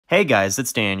Hey guys,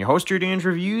 it's Dan, your host here at Dan's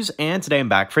Reviews, and today I'm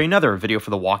back for another video for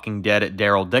The Walking Dead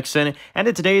Daryl Dixon. And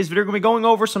in today's video, we're going to be going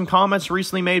over some comments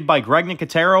recently made by Greg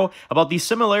Nicotero about the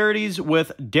similarities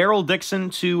with Daryl Dixon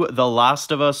to The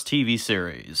Last of Us TV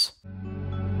series.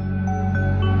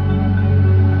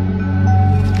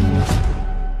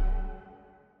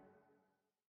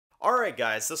 Alright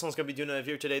guys, this one's going to be doing a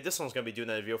review today. This one's going to be doing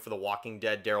a review for The Walking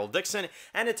Dead Daryl Dixon.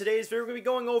 And in today's video, we're going to be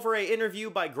going over an interview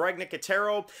by Greg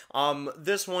Nicotero.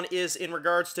 This one is in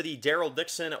regards to the Daryl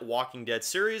Dixon Walking Dead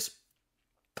series.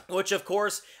 Which, of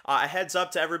course, a heads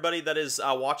up to everybody that is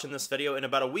watching this video, in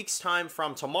about a week's time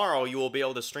from tomorrow, you will be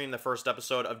able to stream the first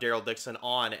episode of Daryl Dixon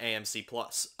on AMC+.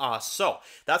 So,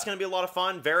 that's going to be a lot of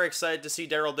fun. Very excited to see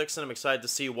Daryl Dixon. I'm excited to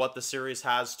see what the series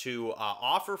has to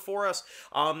offer for us.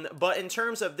 But in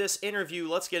terms of this interview,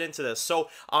 let's get into this. So,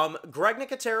 Greg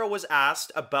Nicotero was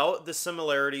asked about the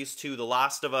similarities to The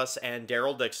Last of Us and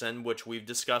Daryl Dixon, which we've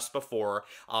discussed before.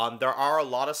 There are a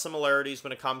lot of similarities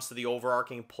when it comes to the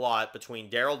overarching plot between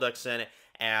Daryl Dixon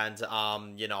and,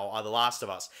 The Last of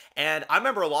Us. And I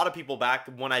remember a lot of people back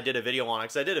when I did a video on it,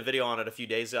 because I did a video on it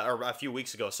a few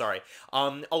weeks ago, sorry.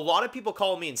 A lot of people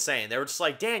called me insane. They were just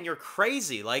like, Dan, you're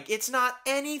crazy. Like, it's not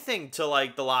anything to,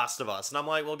 like, The Last of Us. And I'm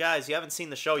like, well, guys, you haven't seen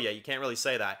the show yet. You can't really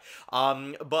say that.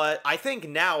 But I think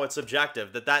now it's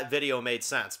objective that video made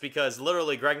sense, because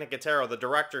literally Greg Nicotero, the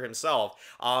director himself,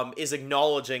 is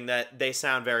acknowledging that they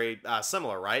sound very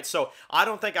similar, right? So I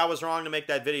don't think I was wrong to make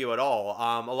that video at all.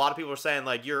 A lot of people are saying,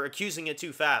 like, you're accusing it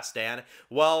too fast, Dan.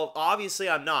 Well, obviously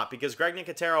I'm not, because Greg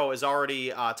Nicotero is already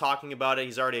talking about it.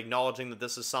 He's already acknowledging that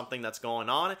this is something that's going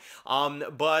on.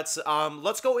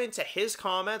 Let's go into his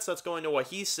comments. Let's go into what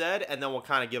he said, and then we'll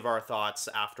kind of give our thoughts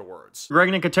afterwards. Greg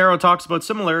Nicotero talks about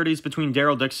similarities between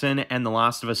Daryl Dixon and The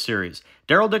Last of Us series.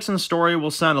 Daryl Dixon's story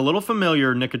will sound a little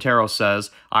familiar, Nicotero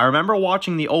says. I remember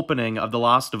watching the opening of The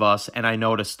Last of Us, and I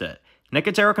noticed it.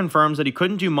 Nicotero confirms that he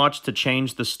couldn't do much to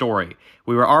change the story.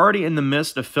 We were already in the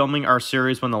midst of filming our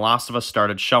series when The Last of Us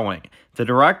started showing. The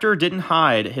director didn't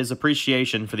hide his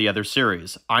appreciation for the other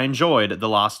series. I enjoyed The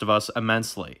Last of Us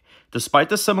immensely. Despite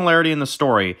the similarity in the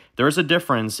story, there is a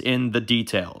difference in the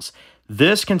details.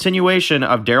 This continuation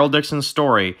of Daryl Dixon's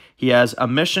story, he has a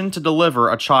mission to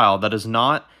deliver a child that is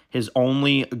not his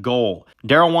only goal.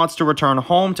 Daryl wants to return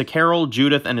home to Carol,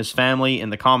 Judith, and his family in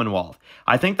the Commonwealth.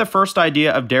 I think the first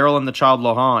idea of Daryl and the child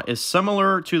Lohan is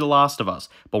similar to The Last of Us,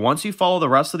 but once you follow the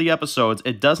rest of the episodes,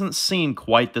 it doesn't seem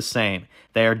quite the same.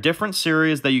 They are different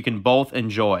series that you can both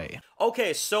enjoy.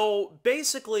 Okay, so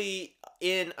basically,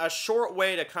 in a short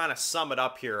way to kind of sum it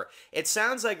up here, it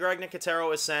sounds like Greg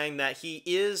Nicotero is saying that he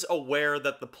is aware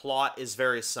that the plot is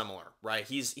very similar, right?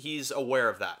 He's aware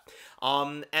of that.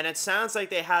 And it sounds like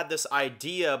they had this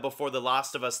idea before The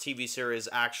Last of Us TV series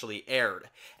actually aired.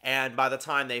 And by the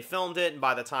time they filmed it, and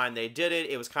by the time they did it,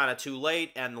 it was kind of too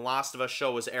late, and The Last of Us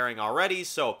show was airing already,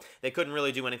 so they couldn't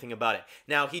really do anything about it.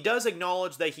 Now, he does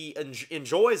acknowledge that he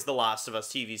enjoys The Last of Us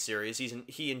TV series.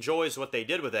 He enjoys what they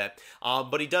did with it,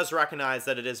 but he does recognize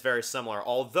that it is very similar.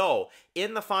 Although,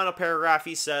 in the final paragraph,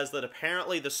 he says that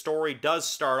apparently the story does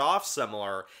start off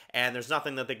similar, and there's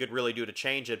nothing that they could really do to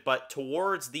change it. But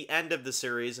towards the end of the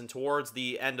series and towards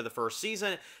the end of the first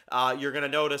season, you're going to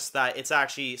notice that it's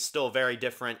actually still very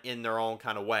different in their own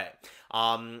kind of way.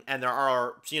 And there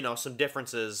are, some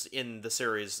differences in the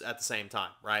series at the same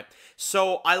time, right?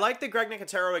 So I like that Greg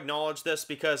Nicotero acknowledged this,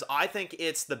 because I think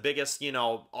it's the biggest,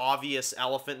 obvious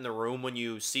elephant in the room when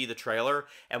you see the trailer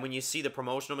and when you see the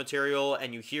promotional material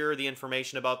and you hear the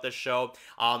information about this show.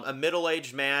 A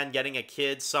middle-aged man getting a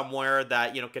kid somewhere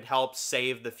that, could help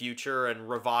save the future and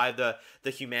revive the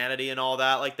humanity and all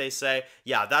that, like they say.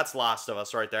 Yeah, that's Last of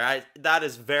Us right there. That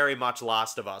is very much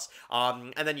Last of Us.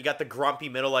 And then you got the grumpy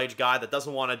middle-aged guy that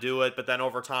doesn't want to do it, but then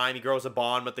over time he grows a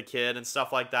bond with the kid and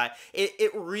stuff like that.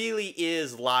 It really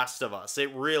is Last of Us.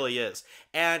 It really is.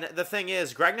 And the thing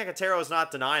is, Greg Nicotero is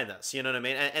not denying this, you know what I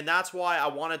mean? And that's why I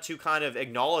wanted to kind of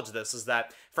acknowledge this, is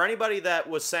that for anybody that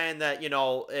was saying that,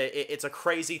 it's a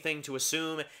crazy thing to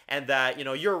assume, and that,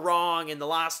 you're wrong, and The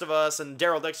Last of Us and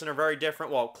Daryl Dixon are very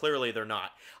different, well, clearly they're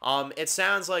not. It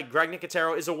sounds like Greg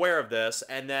Nicotero is aware of this,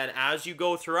 and then as you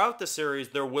go throughout the series,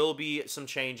 there will be some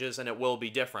changes, and it will be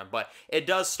different. But it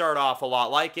does start off a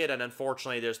lot like it, and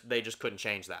unfortunately, they just couldn't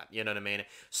change that, you know what I mean?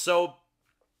 So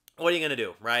what are you going to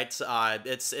do, right?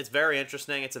 It's very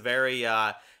interesting. It's a very,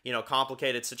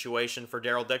 complicated situation for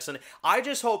Daryl Dixon. I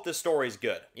just hope the story's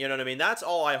good. You know what I mean? That's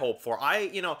all I hope for.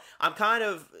 I'm kind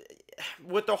of,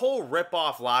 with the whole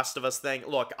rip-off Last of Us thing,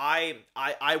 look, I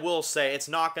will say it's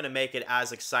not going to make it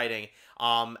as exciting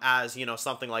as, you know,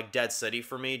 something like Dead City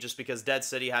for me, just because Dead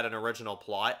City had an original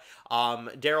plot.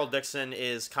 Daryl Dixon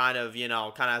is kind of, you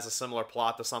know, kind of has a similar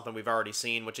plot to something we've already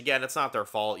seen, which again, it's not their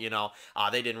fault, you know.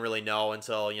 They didn't really know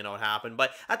until, you know, it happened.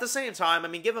 But at the same time, I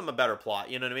mean, give him a better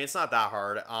plot, you know what I mean? It's not that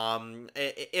hard.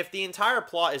 If the entire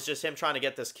plot is just him trying to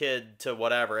get this kid to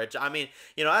whatever, I mean,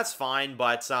 you know, that's fine,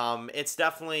 but it's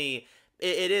definitely...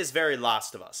 It is very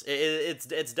Last of Us.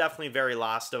 It's definitely very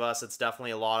Last of Us. It's definitely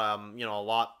a lot, you know,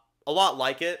 a lot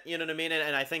like it, you know what I mean?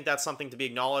 And I think that's something to be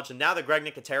acknowledged. And now that Greg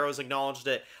Nicotero's acknowledged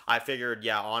it, I figured,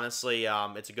 yeah, honestly,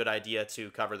 it's a good idea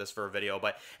to cover this for a video.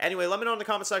 But anyway, let me know in the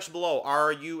comment section below.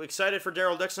 Are you excited for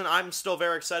Daryl Dixon? I'm still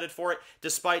very excited for it,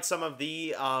 despite some of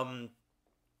the...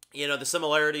 you know, the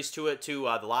similarities to it, to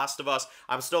The Last of Us.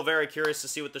 I'm still very curious to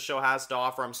see what the show has to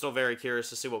offer. I'm still very curious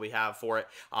to see what we have for it.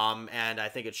 And I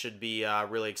think it should be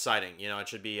really exciting. You know, it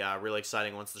should be really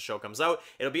exciting once the show comes out.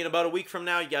 It'll be in about a week from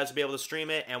now. You guys will be able to stream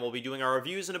it, and we'll be doing our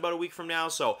reviews in about a week from now.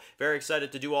 So, very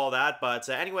excited to do all that. But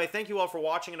anyway, thank you all for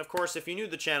watching. And of course, if you're new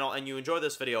to the channel and you enjoy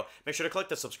this video, make sure to click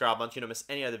the subscribe button so you don't miss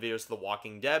any other videos of The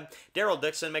Walking Dead. Daryl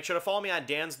Dixon, make sure to follow me on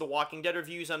Dan's The Walking Dead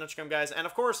reviews on Instagram, guys. And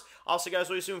of course, I'll see you guys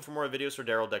really soon for more videos for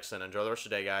Daryl Dixon. Enjoy the rest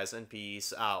of the day, guys, and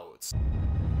peace out.